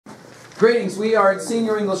Greetings, we are at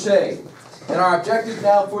Senior English A, and our objective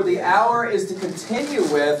now for the hour is to continue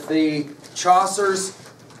with the Chaucer's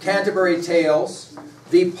Canterbury Tales,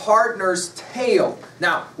 the Partner's Tale.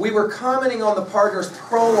 Now, we were commenting on the Partner's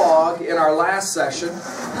Prologue in our last session.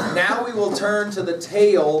 Now we will turn to the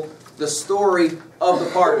tale, the story of the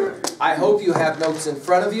partner. I hope you have notes in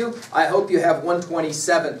front of you. I hope you have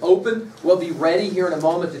 127 open. We'll be ready here in a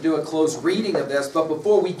moment to do a close reading of this, but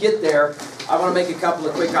before we get there, I want to make a couple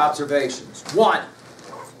of quick observations. One,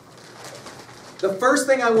 the first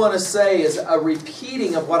thing I want to say is a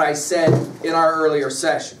repeating of what I said in our earlier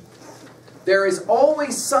session. There is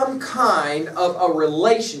always some kind of a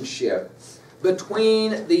relationship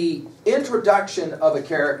between the introduction of a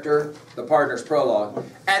character, the partner's prologue,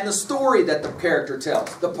 and the story that the character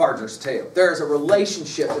tells, the partner's tale. There is a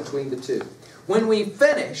relationship between the two. When we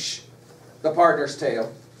finish the partner's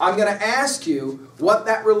tale, I'm going to ask you what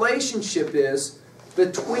that relationship is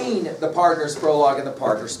between the partner's prologue and the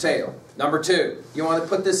partner's tale. Number two, you want to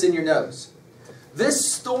put this in your notes.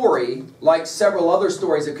 This story, like several other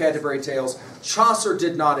stories of Canterbury Tales, Chaucer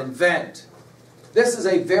did not invent. This is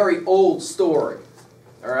a very old story,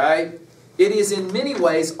 all right? It is in many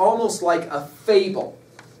ways almost like a fable.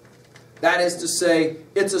 That is to say,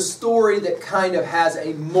 it's a story that kind of has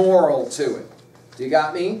a moral to it. Do you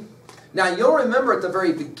got me? Now, you'll remember at the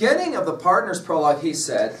very beginning of the partner's prologue, he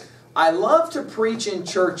said, I love to preach in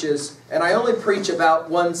churches, and I only preach about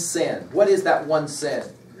one sin. What is that one sin?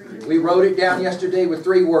 We wrote it down yesterday with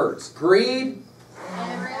 3 words. Greed,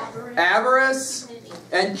 avarice,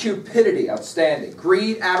 and cupidity. Outstanding.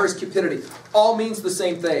 Greed, avarice, cupidity. All means the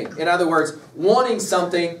same thing. In other words, wanting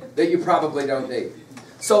something that you probably don't need.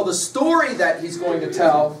 So the story that he's going to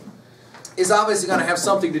tell is obviously going to have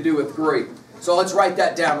something to do with greed. So let's write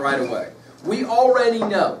that down right away. We already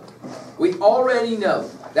know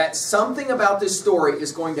that something about this story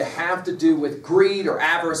is going to have to do with greed or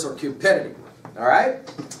avarice or cupidity. All right?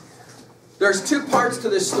 There's 2 parts to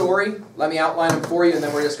this story. Let me outline them for you, and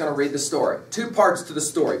then we're just going to read the story. 2 parts to the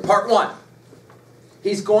story. Part 1.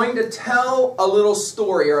 He's going to tell a little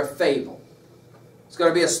story or a fable. It's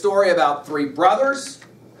going to be a story about 3 brothers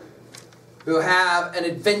who have an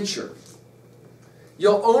adventure.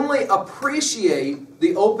 You'll only appreciate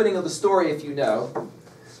the opening of the story if you know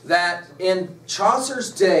that in Chaucer's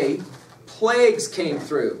day, plagues came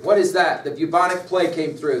through. What is that? The bubonic plague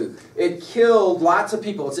came through. It killed lots of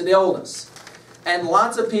people. It's an illness. And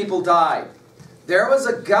lots of people died. There was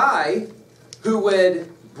a guy who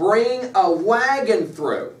would bring a wagon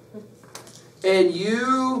through. And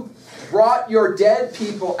you brought your dead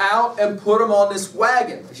people out and put them on this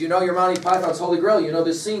wagon. If you know your Monty Python's Holy Grail, you know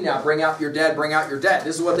this scene now. Bring out your dead, bring out your dead.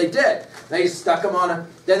 This is what they did. They stuck them on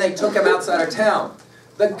then they took them outside of town.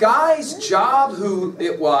 The guy's job, who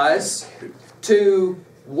it was, to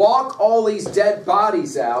walk all these dead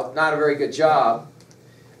bodies out, not a very good job.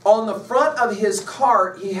 On the front of his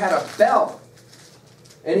cart, he had a bell,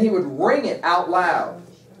 and he would ring it out loud.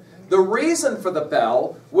 The reason for the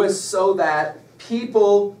bell was so that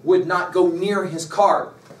people would not go near his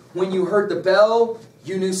cart. When you heard the bell,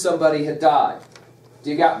 you knew somebody had died. Do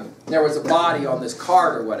you got me? There was a body on this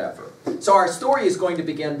cart or whatever. So our story is going to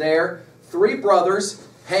begin there. 3 brothers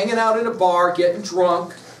hanging out in a bar, getting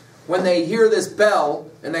drunk, when they hear this bell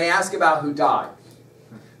and they ask about who died.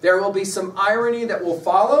 There will be some irony that will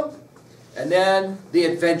follow, and then the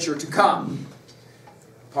adventure to come.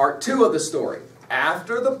 Part 2 of the story.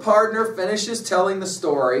 After the partner finishes telling the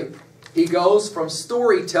story, he goes from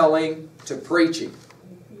storytelling to preaching.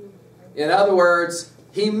 In other words,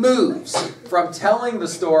 he moves from telling the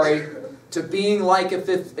story to being like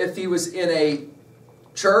if he was in a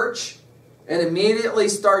church and immediately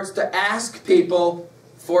starts to ask people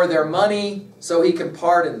for their money so he can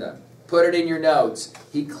pardon them. Put it in your notes.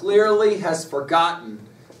 He clearly has forgotten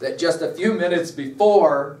that just a few minutes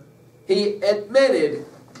before he admitted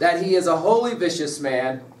that he is a wholly vicious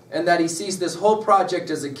man and that he sees this whole project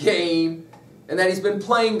as a game and that he's been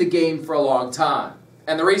playing the game for a long time.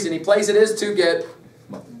 And the reason he plays it is to get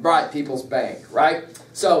bribe people's bank, right?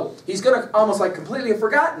 So he's going to almost like completely have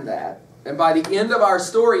forgotten that. And by the end of our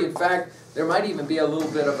story, in fact, there might even be a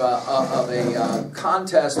little bit of a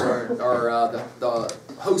contest or the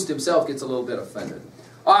host himself gets a little bit offended.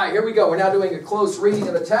 All right, here we go. We're now doing a close reading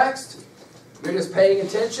of the text. You're just paying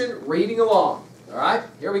attention, reading along. All right,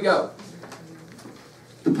 here we go.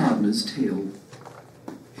 The Partner's Tale.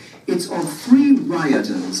 It's of 3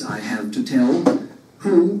 rioters I have to tell,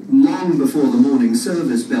 who, long before the morning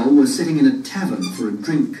service bell, were sitting in a tavern for a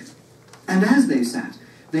drink. And as they sat,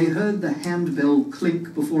 they heard the handbell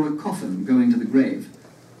clink before a coffin going to the grave.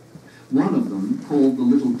 One of them called the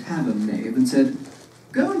little tavern knave and said,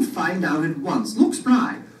 Go and find out at once, look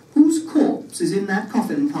spry, whose corpse is in that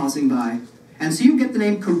coffin passing by, and see you get the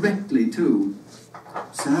name correctly too.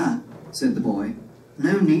 Sir, said the boy,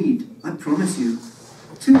 no need, I promise you.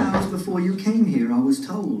 2 hours before you came here, I was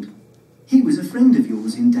told. He was a friend of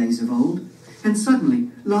yours in days of old, and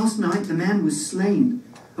suddenly, last night, the man was slain,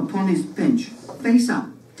 upon his bench, face up,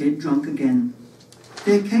 dead drunk again.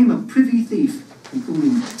 There came a privy thief, we call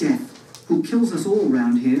him Death, who kills us all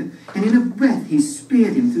round here, and in a breath he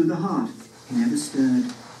speared him through the heart. He never stirred.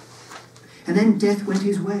 And then Death went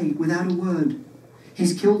his way, without a word.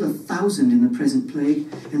 He's killed 1,000 in the present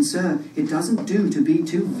plague, and, sir, it doesn't do to be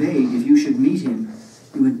too vague if you should meet him.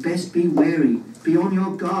 You had best be wary, be on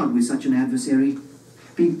your guard with such an adversary.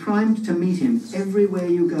 Be primed to meet him everywhere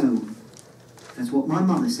you go. That's what my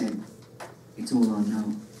mother said. It's all I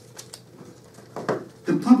know.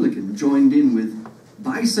 The publican joined in with,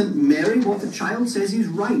 by St. Mary, what the child says is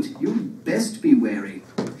right. You'd best be wary.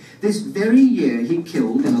 This very year he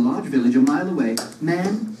killed, in a large village a mile away,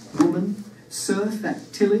 man, woman, serf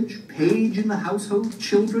at tillage, page in the household,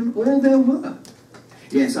 children, all there were.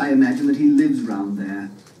 Yes, I imagine that he lives round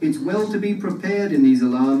there. It's well to be prepared in these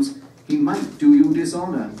alarms. He might do you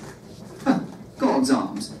dishonour. God's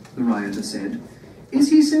arms, the rioter said. Is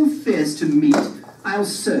he so fierce to meet? I'll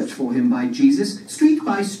search for him by Jesus, street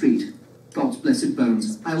by street. God's blessed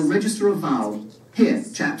bones, I'll register a vow. Here,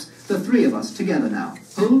 chaps, the 3 of us together now.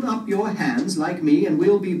 Hold up your hands like me, and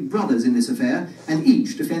we'll be brothers in this affair, and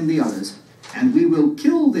each defend the others. And we will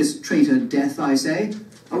kill this traitor Death, I say.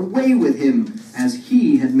 Away with him, as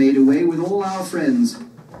he had made away with all our friends.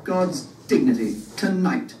 God's dignity,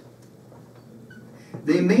 tonight.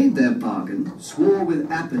 They made their bargain, swore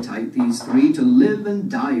with appetite, these 3, to live and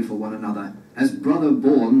die for one another, as brother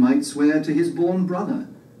born might swear to his born brother.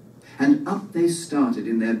 And up they started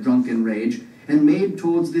in their drunken rage, and made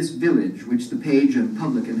towards this village which the page and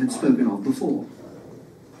publican had spoken of before.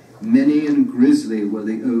 Many and grisly were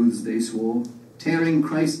the oaths they swore, tearing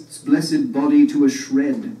Christ's blessed body to a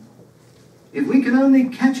shred. If we can only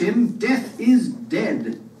catch him, Death is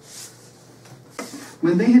dead.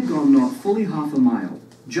 When they had gone not fully half a mile,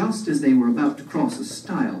 just as they were about to cross a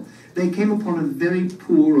stile, they came upon a very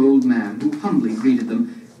poor old man, who humbly greeted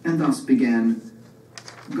them, and thus began,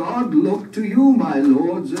 God look to you, my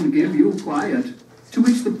lords, and give you quiet. To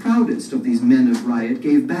which the proudest of these men of riot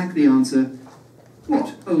gave back the answer,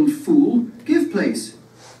 What, old fool, give place.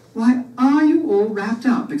 Why are you all wrapped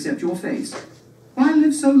up except your face? Why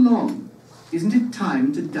live so long? Isn't it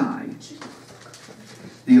time to die?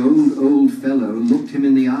 The old fellow looked him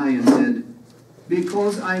in the eye and said,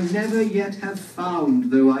 Because I never yet have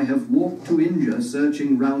found, though I have walked to injure,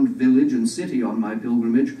 searching round village and city on my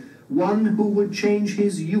pilgrimage, one who would change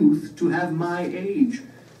his youth to have my age.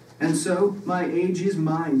 And so my age is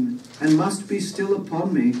mine, and must be still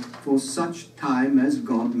upon me, for such time as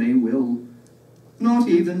God may will. Not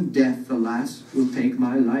even death, alas, will take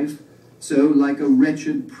my life. So, like a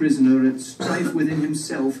wretched prisoner at strife within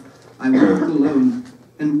himself, I walk alone,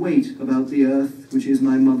 and wait about the earth, which is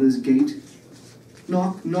my mother's gate,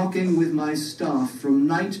 knocking with my staff from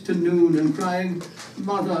night to noon, and crying,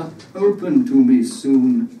 Mother, open to me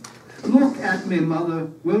soon. Look at me,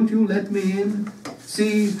 mother, won't you let me in?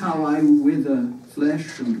 See how I wither,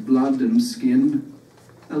 flesh and blood and skin.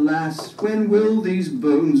 Alas, when will these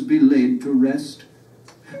bones be laid to rest?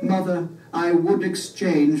 Mother, I would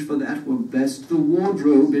exchange, for that were best, the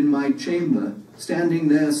wardrobe in my chamber, standing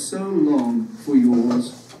there so long, for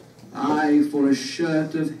yours. Aye, for a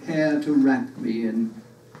shirt of hair to wrap me in.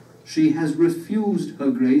 She has refused her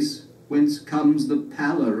grace, whence comes the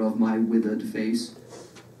pallor of my withered face.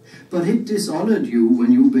 But it dishonoured you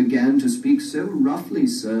when you began to speak so roughly,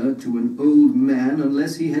 sir, to an old man,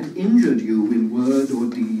 unless he had injured you in word or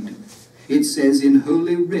deed. It says in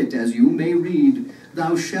Holy Writ, as you may read,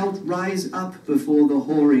 Thou shalt rise up before the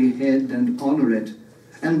hoary head and honour it,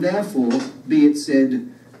 and therefore, be it said,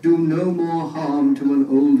 do no more harm to an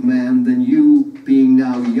old man than you, being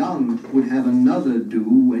now young, would have another do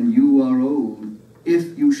when you are old,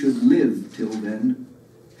 if you should live till then.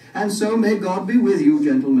 And so may God be with you,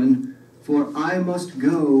 gentlemen, for I must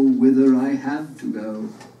go whither I have to go.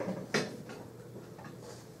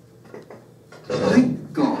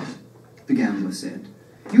 Thank God, the gambler said.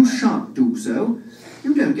 You shan't do so.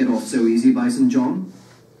 You don't get off so easy by St. John.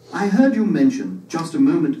 I heard you mention, just a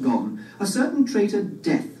moment gone, a certain traitor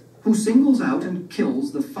Death, who singles out and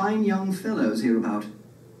kills the fine young fellows hereabout.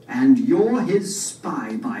 And you're his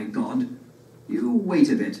spy, by God. You wait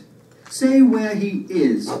a bit. Say where he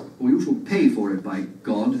is, or you shall pay for it, by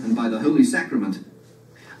God, and by the Holy Sacrament.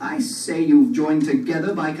 I say you've joined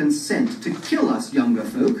together by consent to kill us younger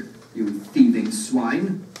folk. you thieving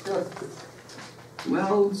swine.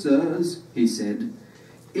 Well, sirs, he said,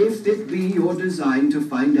 if it be your design to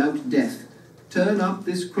find out death, turn up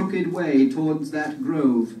this crooked way towards that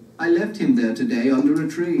grove. I left him there today under a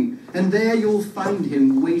tree, and there you'll find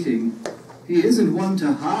him waiting. He isn't one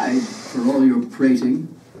to hide, for all your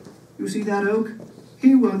prating. You see that oak?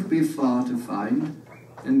 He won't be far to find.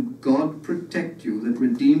 And God protect you that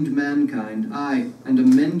redeemed mankind, aye, and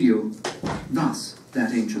amend you. Thus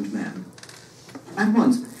that ancient man. At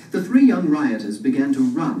once the three young rioters began to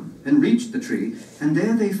run, and reached the tree, and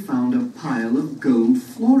there they found a pile of gold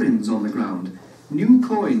florins on the ground, new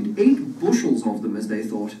coined, 8 bushels of them, as they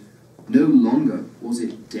thought. No longer was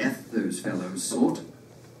it death those fellows sought,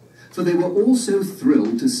 for they were all so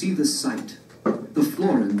thrilled to see the sight. The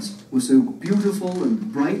florins were so beautiful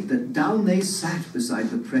and bright that down they sat beside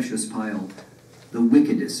the precious pile. The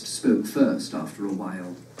wickedest spoke first after a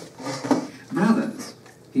while. Brothers,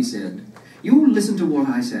 he said, you listen to what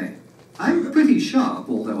I say. I'm pretty sharp,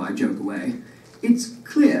 although I joke away. It's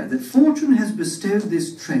clear that fortune has bestowed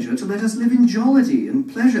this treasure to let us live in jollity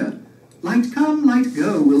and pleasure. Light come, light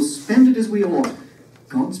go, we'll spend it as we ought.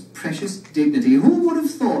 God's precious dignity, who would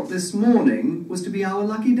have thought this morning was to be our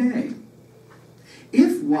lucky day?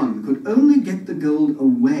 If one could only get the gold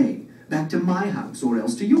away, back to my house, or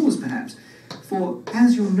else to yours, perhaps. For,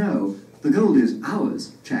 as you know, the gold is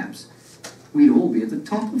ours, chaps. We'd all be at the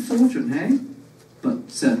top of fortune, hey?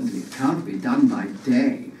 But certainly it can't be done by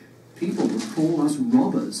day. People would call us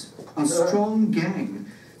robbers, a strong gang.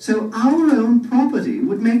 So our own property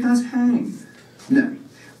would make us hang. No,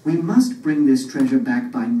 we must bring this treasure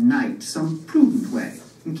back by night, some prudent way,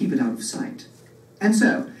 and keep it out of sight. And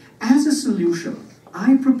so, as a solution,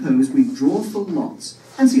 I propose we draw for lots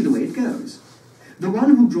and see the way it goes. The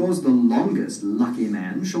one who draws the longest lucky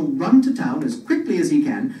man shall run to town as quickly as he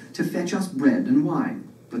can to fetch us bread and wine,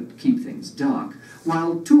 but keep things dark,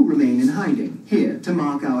 while 2 remain in hiding, here to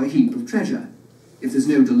mark our heap of treasure. If there's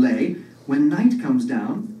no delay, when night comes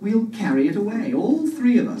down, we'll carry it away, all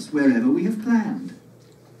 3 of us, wherever we have planned.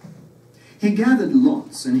 He gathered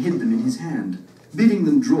lots and hid them in his hand, bidding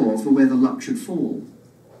them draw for where the luck should fall.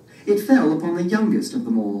 It fell upon the youngest of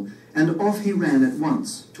them all, and off he ran at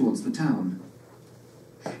once towards the town.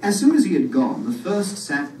 As soon as he had gone, the first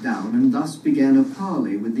sat down and thus began a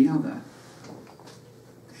parley with the other.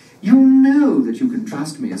 You know that you can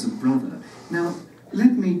trust me as a brother. Now,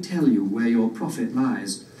 let me tell you where your profit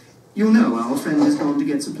lies. You know our friend has gone to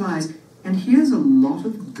get supplies, and here's a lot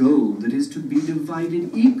of gold that is to be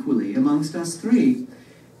divided equally amongst us 3.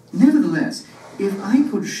 Nevertheless, if I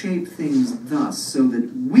could shape things thus so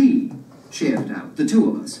that we shared it out, the 2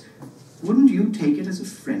 of us, wouldn't you take it as a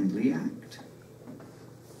friendly act?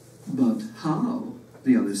 But how?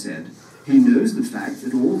 The other said. He knows the fact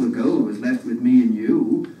that all the gold was left with me and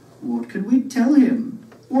you. What can we tell him?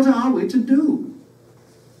 What are we to do?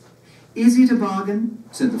 Is it a bargain,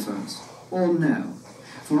 said the first, or no?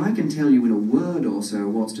 For I can tell you in a word or so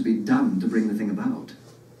what's to be done to bring the thing about.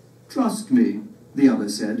 Trust me, the other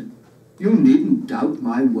said. You needn't doubt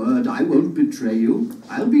my word. I won't betray you.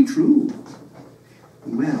 I'll be true.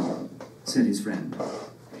 Well, said his friend,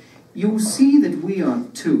 you see that we are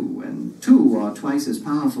 2, and 2 are twice as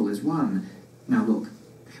powerful as 1. Now look,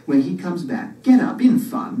 when he comes back, get up in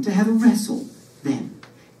fun to have a wrestle. Then,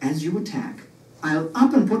 as you attack, I'll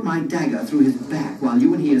up and put my dagger through his back while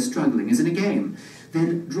you and he are struggling, as in a game.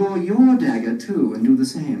 Then draw your dagger too and do the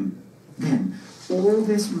same. Then all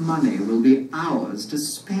this money will be ours to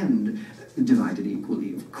spend, divided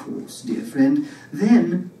equally, of course, dear friend.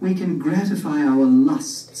 Then we can gratify our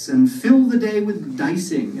lusts and fill the day with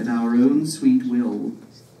dicing at our own sweet will.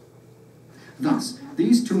 Thus,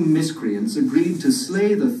 these 2 miscreants agreed to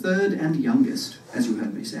slay the 3rd and youngest, as you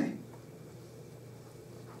heard me say.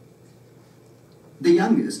 The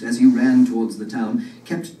youngest, as he ran towards the town,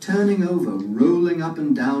 kept turning over, rolling up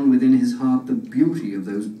and down within his heart the beauty of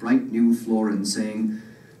those bright new florins, saying,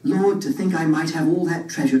 Lord, to think I might have all that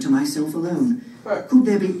treasure to myself alone. Could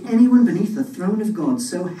there be anyone beneath the throne of God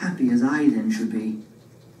so happy as I then should be?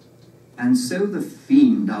 And so the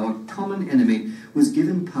fiend, our common enemy, was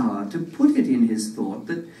given power to put it in his thought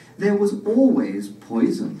that there was always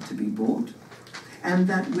poison to be bought, and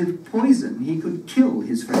that with poison he could kill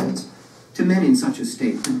his friends. To men in such a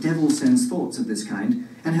state, the devil sends thoughts of this kind,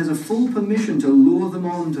 and has a full permission to lure them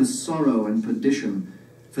on to sorrow and perdition.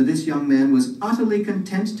 For this young man was utterly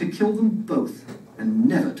content to kill them both, and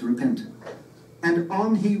never to repent. And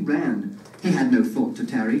on he ran. He had no thought to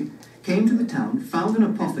tarry, came to the town, found an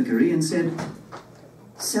apothecary, and said,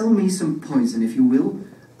 Sell me some poison, if you will.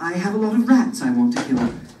 I have a lot of rats I want to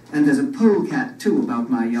kill, And there's a polecat, too, about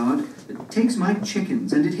my yard that takes my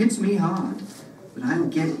chickens, and it hits me hard. But I'll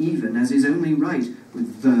get even, as is only right,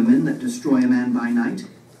 with vermin that destroy a man by night.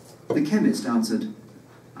 The chemist answered,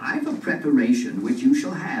 I've a preparation which you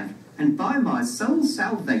shall have, and by my soul's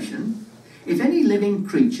salvation, if any living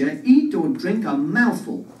creature eat or drink a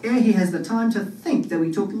mouthful ere he has the time to think, though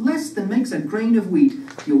he took less than makes a grain of wheat,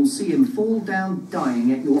 you'll see him fall down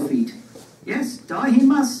dying at your feet. Yes, die he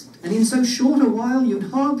must, and in so short a while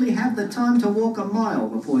you'd hardly have the time to walk a mile,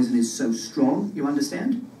 the poison is so strong, you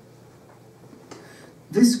understand?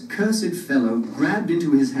 This cursed fellow grabbed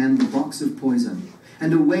into his hand the box of poison,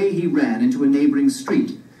 and away he ran into a neighbouring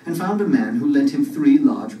street, and found a man who lent him 3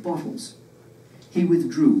 large bottles. He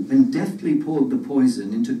withdrew and deftly poured the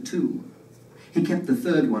poison into 2. He kept the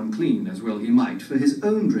 3rd one clean, as well he might, for his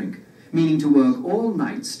own drink, meaning to work all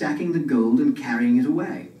night stacking the gold and carrying it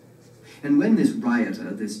away. And when this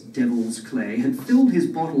rioter, this devil's clay, had filled his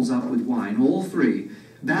bottles up with wine, all 3,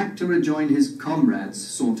 back to rejoin his comrades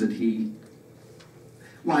sauntered he.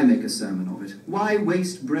 Why make a sermon of it? Why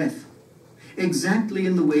waste breath? Exactly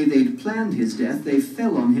in the way they'd planned his death, they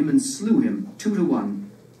fell on him and slew him, 2 to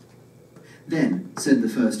 1. Then, said the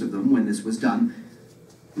first of them, when this was done,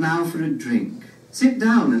 now for a drink. Sit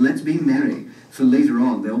down and let's be merry, for later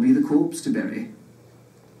on there'll be the corpse to bury.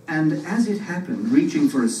 And as it happened, reaching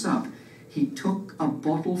for a sup, he took a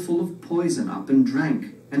bottle full of poison up and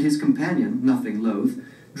drank, and his companion, nothing loath,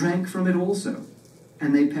 drank from it also,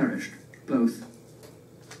 and they perished, both.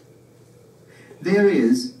 There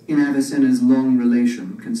is, in Avicenna's long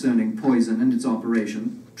relation concerning poison and its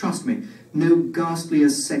operation, trust me, no ghastlier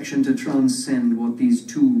section to transcend what these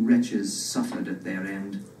 2 wretches suffered at their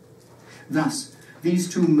end. Thus,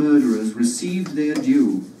 these 2 murderers received their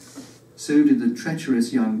due. So did the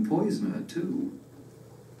treacherous young poisoner, too.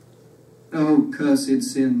 O cursed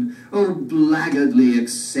sin! O blackguardly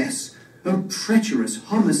excess! O treacherous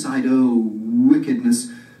homicide! O wickedness!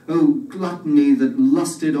 O gluttony that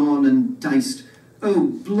lusted on and diced! O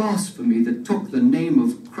blasphemy that took the name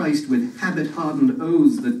of Christ with habit-hardened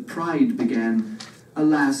oaths that pride began!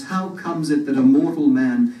 Alas, how comes it that a mortal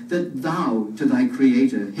man, that thou to thy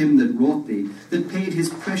Creator, him that wrought thee, that paid his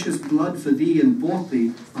precious blood for thee and bought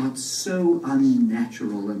thee, art so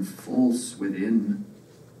unnatural and false within?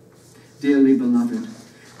 Dearly beloved,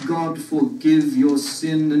 God forgive your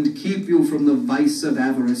sin and keep you from the vice of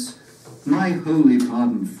avarice. My holy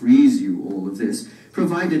pardon frees you all of this,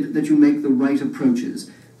 provided that you make the right approaches,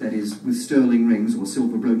 that is, with sterling rings or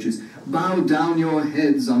silver brooches. Bow down your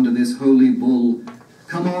heads under this holy bull.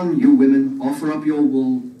 Come on, you women, offer up your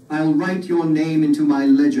wool. I'll write your name into my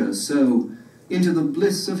ledger, so into the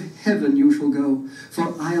bliss of heaven you shall go,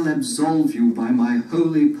 for I'll absolve you by my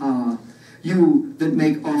holy power, you that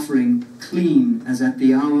make offering clean as at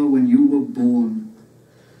the hour when you were born.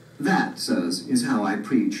 That, sirs, is how I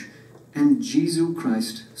preach. And Jesu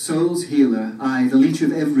Christ, soul's healer, I, the leech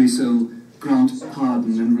of every soul, grant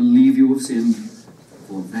pardon and relieve you of sin,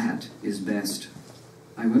 for that is best.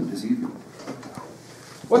 I won't deceive you.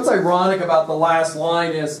 What's ironic about the last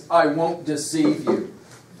line is, I won't deceive you.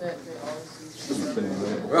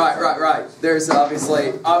 Right. There's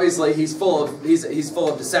obviously he's full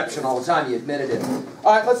of deception all the time. He admitted it.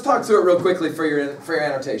 All right, let's talk through it real quickly for your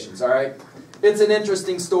annotations. All right. It's an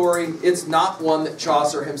interesting story. It's not one that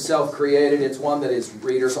Chaucer himself created. It's one that his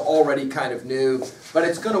readers already kind of knew. But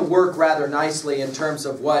it's going to work rather nicely in terms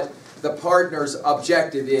of what the partner's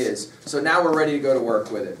objective is. So now we're ready to go to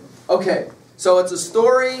work with it. Okay, so it's a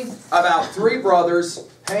story about 3 brothers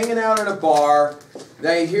hanging out in a bar.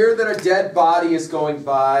 They hear that a dead body is going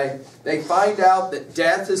by. They find out that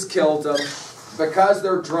death has killed them. Because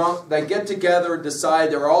they're drunk, they get together and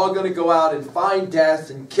decide they're all going to go out and find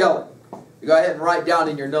death and kill it. You go ahead and write down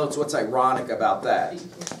in your notes what's ironic about that.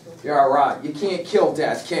 You're all right. You can't kill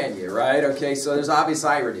death, can you? Right? Okay, so there's obvious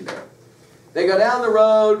irony there. They go down the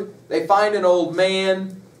road. They find an old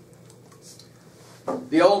man.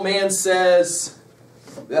 The old man says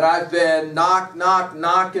that I've been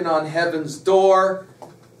knocking on heaven's door.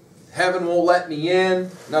 Heaven won't let me in.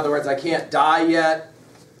 In other words, I can't die yet,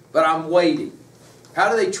 but I'm waiting. How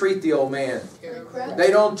do they treat the old man? They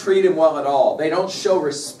don't treat him well at all. They don't show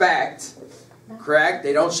respect. Correct?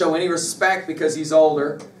 They don't show any respect because he's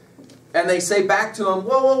older. And they say back to him,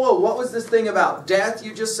 whoa, what was this thing about death?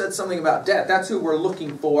 You just said something about death. That's who we're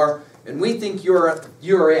looking for, and we think you're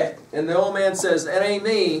it. And the old man says, it ain't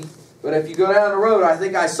me, but if you go down the road, I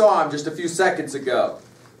think I saw him just a few seconds ago.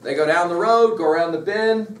 They go down the road, go around the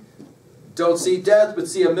bend, don't see death, but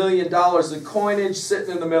see $1 million in coinage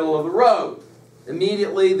sitting in the middle of the road.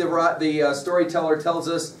 Immediately, the storyteller tells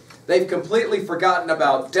us they've completely forgotten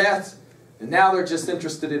about death, And now they're just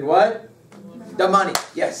interested in what? The money.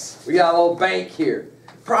 Yes, we got a little bank here.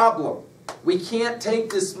 Problem. We can't take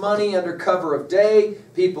this money under cover of day.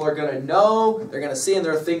 People are going to know. They're going to see and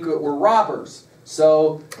they'll think that we're robbers.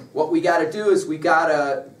 So what we got to do is we got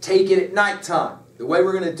to take it at nighttime. The way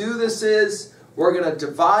we're going to do this is we're going to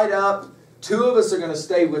divide up. 2 of us are going to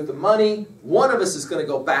stay with the money. 1 of us is going to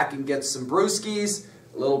go back and get some brewskis,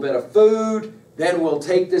 a little bit of food. Then we'll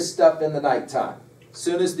take this stuff in the nighttime. As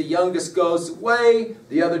soon as the youngest goes away,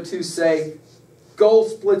 the other 2 say, gold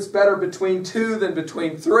split's better between 2 than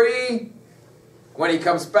between 3. When he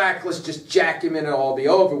comes back, let's just jack him in and it'll all be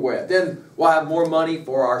over with. Then we'll have more money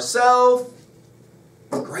for ourselves.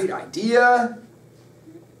 Great idea.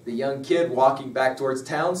 The young kid walking back towards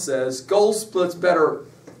town says, gold split's better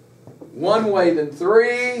 1 way than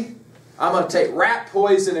 3. I'm going to take rat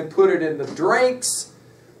poison and put it in the drinks,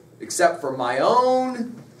 except for my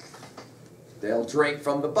own. They'll drink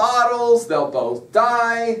from the bottles. They'll both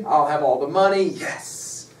die. I'll have all the money.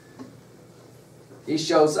 Yes. He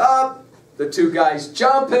shows up. The 2 guys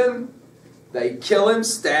jump him. They kill him,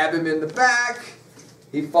 stab him in the back.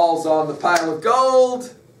 He falls on the pile of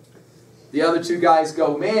gold. The other 2 guys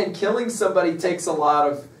go, man, killing somebody takes a lot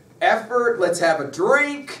of effort. Let's have a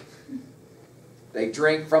drink. They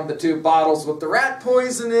drink from the 2 bottles with the rat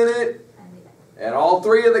poison in it. And all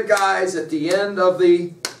 3 of the guys at the end of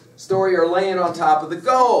the story are laying on top of the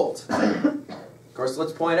gold. Of course,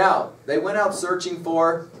 let's point out, they went out searching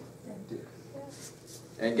for,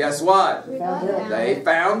 and guess what? They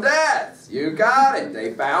found death. You got it.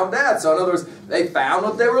 They found death. So in other words, they found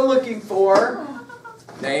what they were looking for,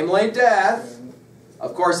 namely death.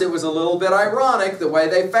 Of course, it was a little bit ironic the way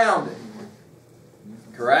they found it.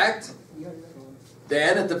 Correct?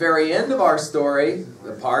 Then at the very end of our story,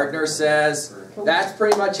 the partner says, that's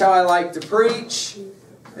pretty much how I like to preach.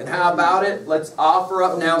 And how about it? Let's offer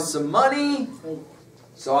up now some money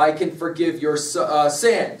so I can forgive your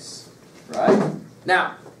sins. Right?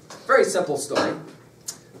 Now, very simple story.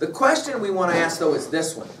 The question we want to ask, though, is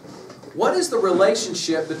this one. What is the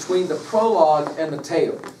relationship between the prologue and the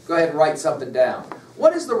tale? Go ahead and write something down.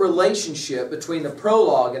 What is the relationship between the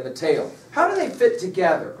prologue and the tale? How do they fit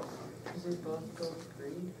together?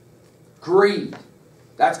 Greed.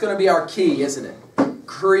 That's going to be our key, isn't it?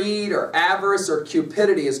 Greed or avarice or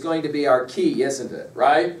cupidity is going to be our key, isn't it?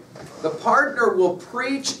 Right? The partner will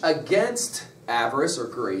preach against avarice or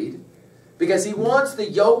greed because he wants the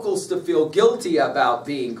yokels to feel guilty about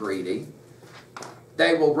being greedy.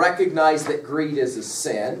 They will recognize that greed is a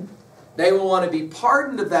sin. They will want to be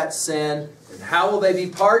pardoned of that sin. And how will they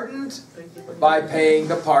be pardoned? By paying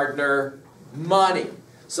the partner money.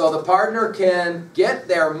 So the partner can get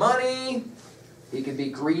their money. He can be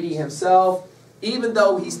greedy himself, even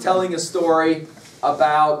though he's telling a story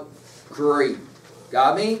about greed.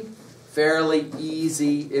 Got me? Fairly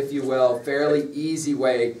easy, if you will, fairly easy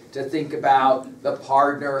way to think about the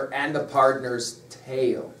partner and the partner's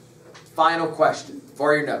tale. Final question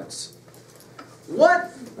for your notes.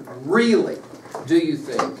 What really do you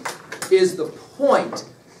think is the point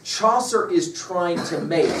Chaucer is trying to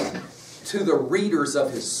make to the readers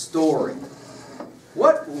of his story?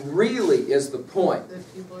 What really is the point?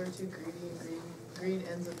 That people are too greedy and greed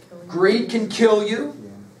ends up killing you. Greed can kill you.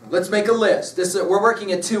 Let's make a list. We're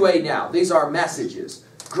working at 2A now. These are messages.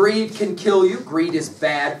 Greed can kill you. Greed is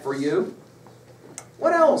bad for you.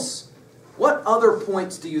 What else? What other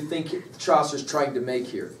points do you think Chaucer's trying to make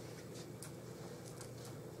here?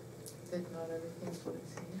 That not everything's what it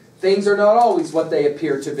seems. Things are not always what they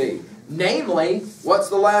appear to be. Namely, what's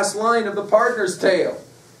the last line of the partner's tale?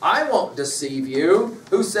 I won't deceive you.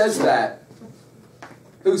 Who says that?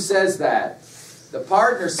 Who says that? The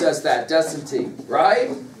partner says that, doesn't he? Right?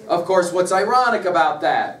 Of course, what's ironic about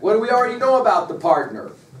that? What do we already know about the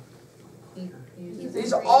partner?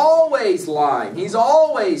 He's always lying. He's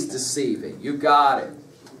always deceiving. You got it.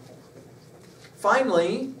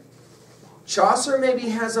 Finally, Chaucer maybe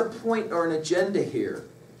has a point or an agenda here.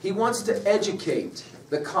 He wants to educate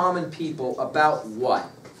the common people about what?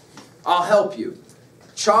 I'll help you.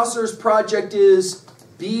 Chaucer's project is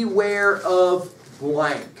beware of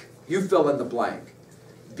blank. You fill in the blank.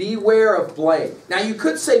 Beware of blank. Now you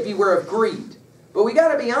could say beware of greed, but we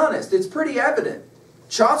got to be honest. It's pretty evident.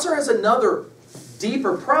 Chaucer has another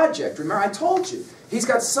deeper project. Remember, I told you. He's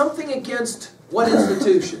got something against what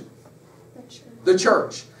institution? The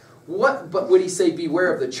church. What? But would he say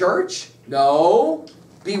beware of the church? No.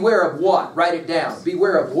 Beware of what? Write it down.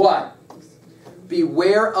 Beware of what?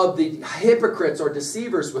 Beware of the hypocrites or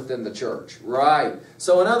deceivers within the church. Right.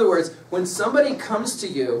 So in other words, when somebody comes to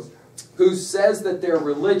you who says that they're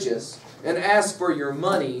religious and asks for your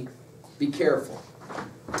money, be careful.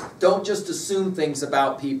 Don't just assume things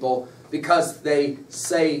about people because they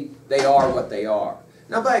say they are what they are.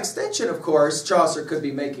 Now, by extension, of course, Chaucer could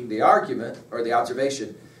be making the argument or the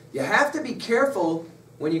observation. You have to be careful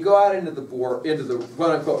when you go out into the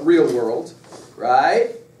quote-unquote real world,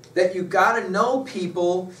 right? That you got to know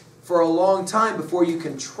people for a long time before you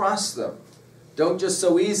can trust them. Don't just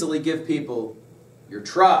so easily give people your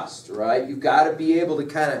trust, right? You've got to be able to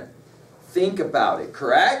kind of think about it,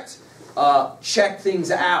 correct? Check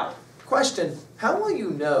things out. Question, how will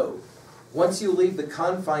you know once you leave the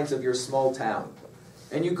confines of your small town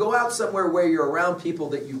and you go out somewhere where you're around people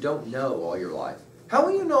that you don't know all your life? How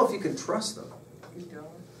will you know if you can trust them? You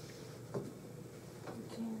don't.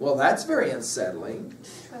 Well, that's very unsettling.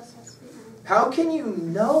 Trust has to be earned. How can you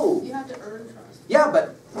know? You have to earn trust. Yeah,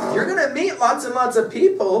 but you're going to meet lots and lots of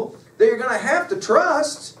people that you're going to have to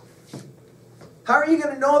trust. How are you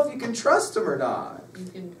going to know if you can trust them or not?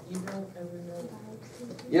 You don't ever know.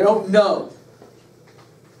 You don't know.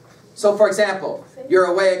 So, for example, you're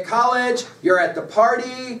away at college, you're at the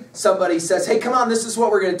party, somebody says, hey, come on, this is what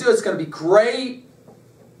we're going to do, it's going to be great.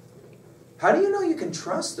 How do you know you can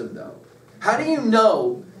trust them, though? How do you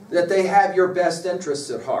know that they have your best interests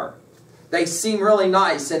at heart? They seem really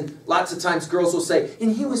nice, and lots of times girls will say,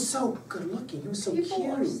 and he was so good looking, he was so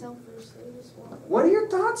People are cute. selfish. They just want. What are your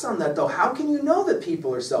thoughts on that, though? How can you know that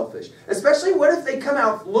people are selfish? Especially, what if they come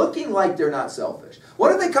out looking like they're not selfish?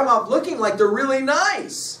 What if they come out looking like they're really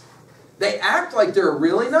nice? They act like they're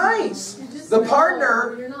really nice. The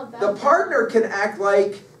partner can act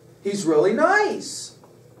like he's really nice.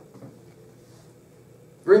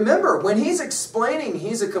 Remember, when he's explaining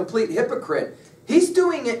he's a complete hypocrite, he's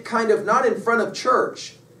doing it kind of not in front of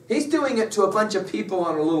church. He's doing it to a bunch of people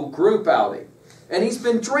on a little group outing. And he's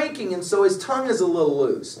been drinking, and so his tongue is a little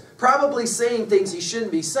loose. Probably saying things he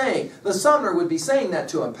shouldn't be saying. The summoner would be saying that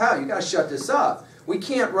to him. Pal, you got to shut this up. We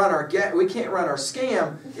can't run our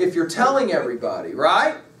scam if you're telling everybody,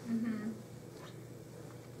 right?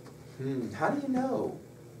 How do you know?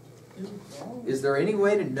 Is there any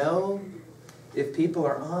way to know if people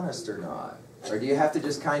are honest or not? Or do you have to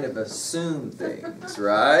just kind of assume things,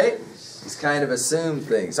 right? Just kind of assume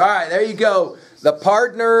things. All right, there you go. The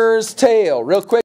Partner's Tale. Real quick.